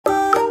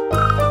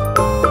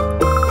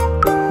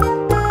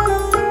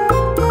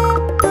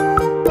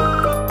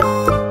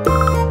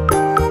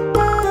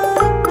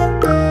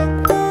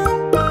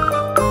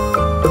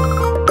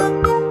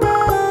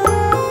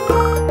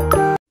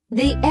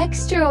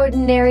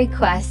extraordinary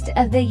quest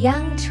of the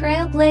young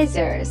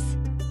Trailblazers.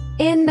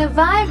 In the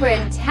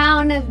vibrant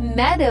town of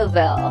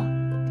Meadowville,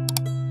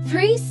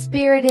 three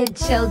spirited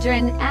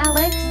children,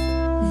 Alex,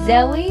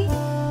 Zoe,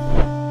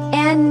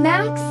 and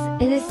Max,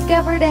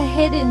 discovered a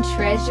hidden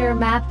treasure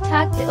map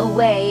tucked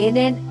away in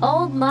an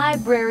old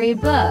library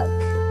book.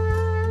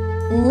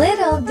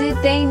 Little did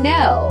they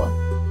know,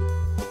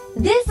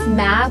 this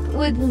map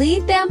would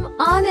lead them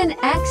on an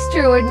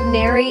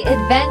extraordinary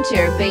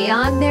adventure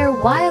beyond their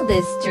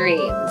wildest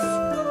dreams.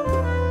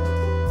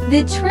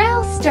 The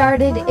trail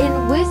started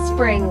in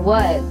Whispering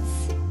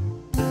Woods,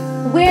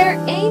 where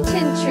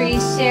ancient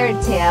trees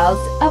shared tales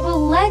of a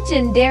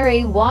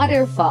legendary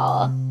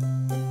waterfall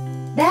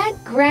that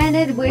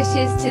granted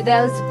wishes to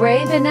those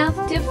brave enough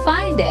to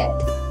find it.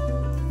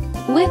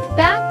 With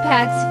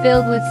backpacks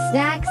filled with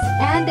snacks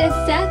and a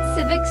sense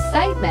of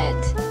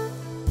excitement,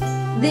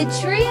 the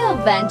trio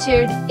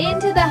ventured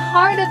into the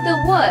heart of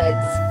the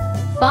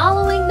woods,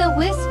 following the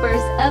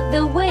whispers of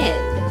the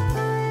wind.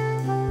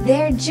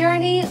 Their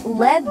journey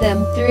led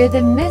them through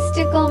the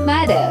mystical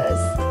meadows,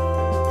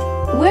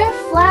 where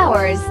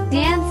flowers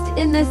danced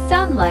in the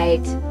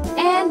sunlight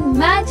and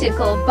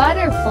magical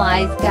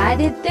butterflies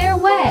guided their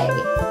way.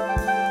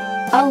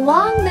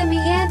 Along the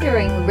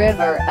meandering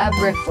river of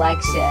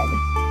reflection,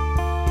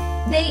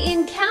 they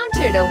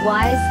encountered a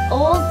wise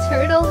old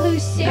turtle who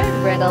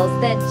shared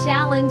riddles that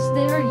challenged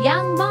their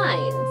young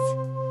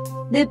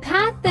minds. The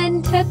path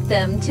then took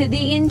them to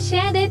the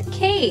enchanted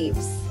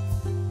caves,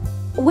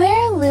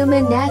 where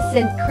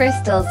luminescent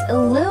crystals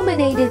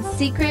illuminated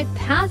secret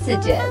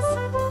passages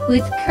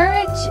with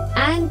courage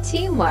and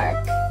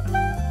teamwork.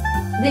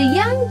 The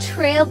young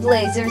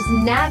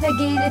Trailblazers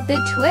navigated the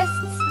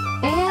twists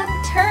and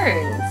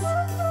turns,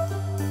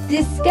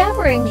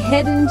 discovering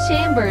hidden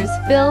chambers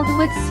filled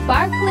with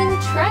sparkling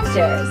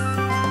treasures.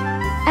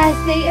 As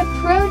they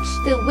approached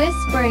the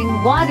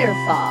Whispering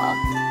Waterfall,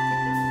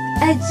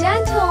 a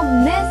gentle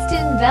mist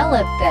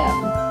enveloped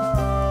them,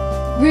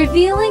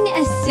 revealing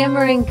a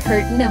shimmering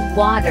curtain of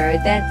water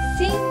that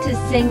seemed to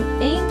sing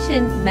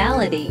ancient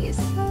melodies.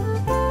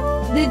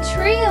 The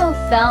trio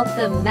felt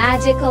the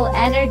magical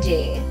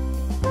energy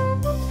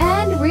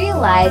and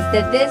realized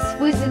that this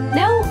was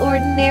no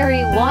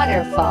ordinary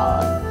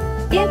waterfall.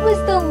 It was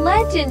the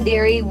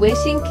legendary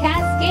Wishing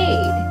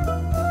Cascade.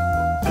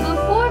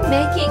 Before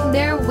making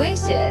their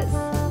wishes,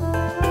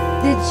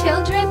 the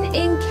children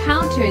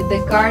encountered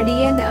the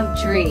Guardian of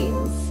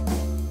Dreams,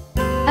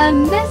 a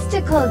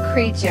mystical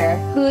creature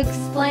who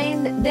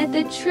explained that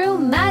the true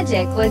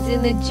magic was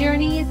in the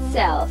journey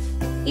itself.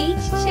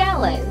 Each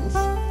challenge,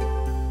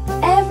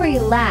 every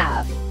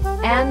laugh,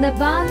 and the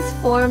bonds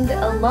formed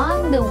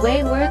along the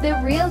way were the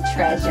real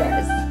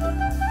treasures.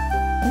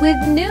 With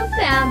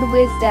newfound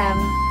wisdom,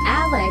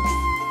 Alex,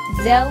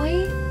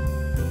 Zoe,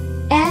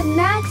 and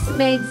Max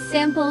made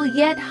simple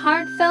yet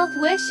heartfelt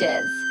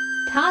wishes,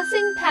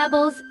 tossing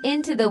pebbles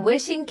into the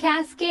Wishing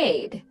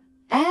Cascade.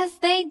 As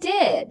they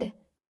did,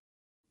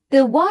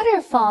 the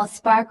waterfall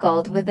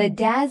sparkled with a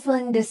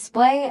dazzling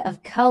display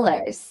of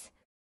colors,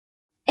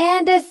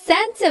 and a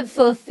sense of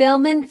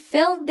fulfillment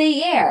filled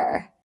the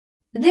air.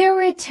 Their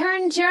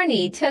return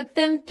journey took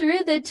them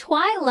through the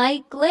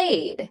twilight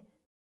glade,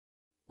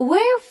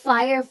 where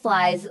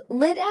fireflies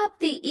lit up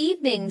the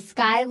evening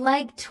sky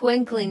like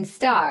twinkling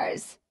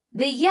stars.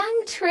 The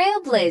young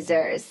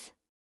Trailblazers,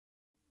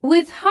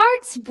 with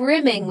hearts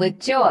brimming with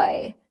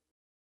joy,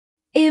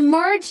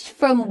 emerged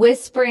from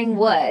Whispering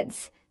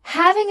Woods,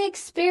 having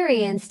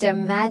experienced a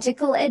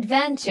magical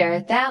adventure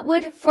that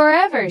would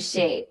forever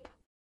shape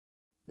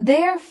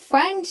their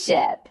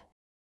friendship.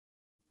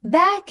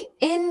 Back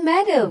in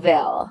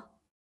Meadowville,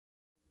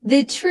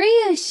 the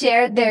trio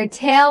shared their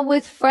tale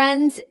with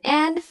friends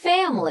and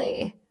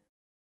family,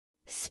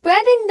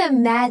 spreading the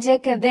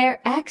magic of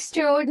their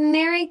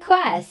extraordinary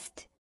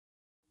quest.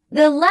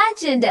 The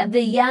legend of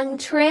the young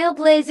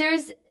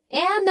Trailblazers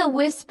and the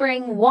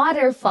Whispering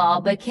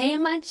Waterfall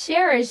became a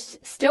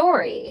cherished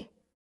story,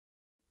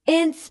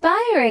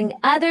 inspiring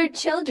other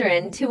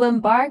children to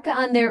embark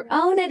on their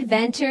own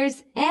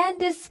adventures and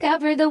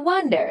discover the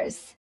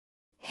wonders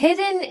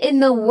hidden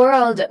in the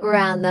world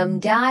around them.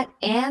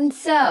 And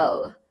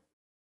so,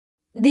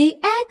 the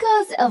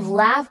echoes of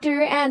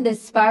laughter and the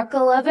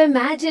sparkle of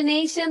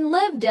imagination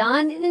lived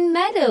on in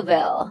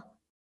Meadowville,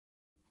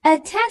 a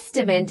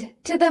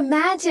testament to the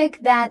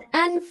magic that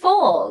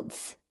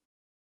unfolds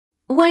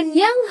when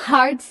young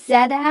hearts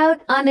set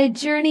out on a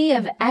journey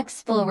of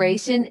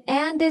exploration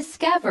and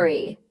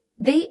discovery.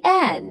 The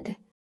end.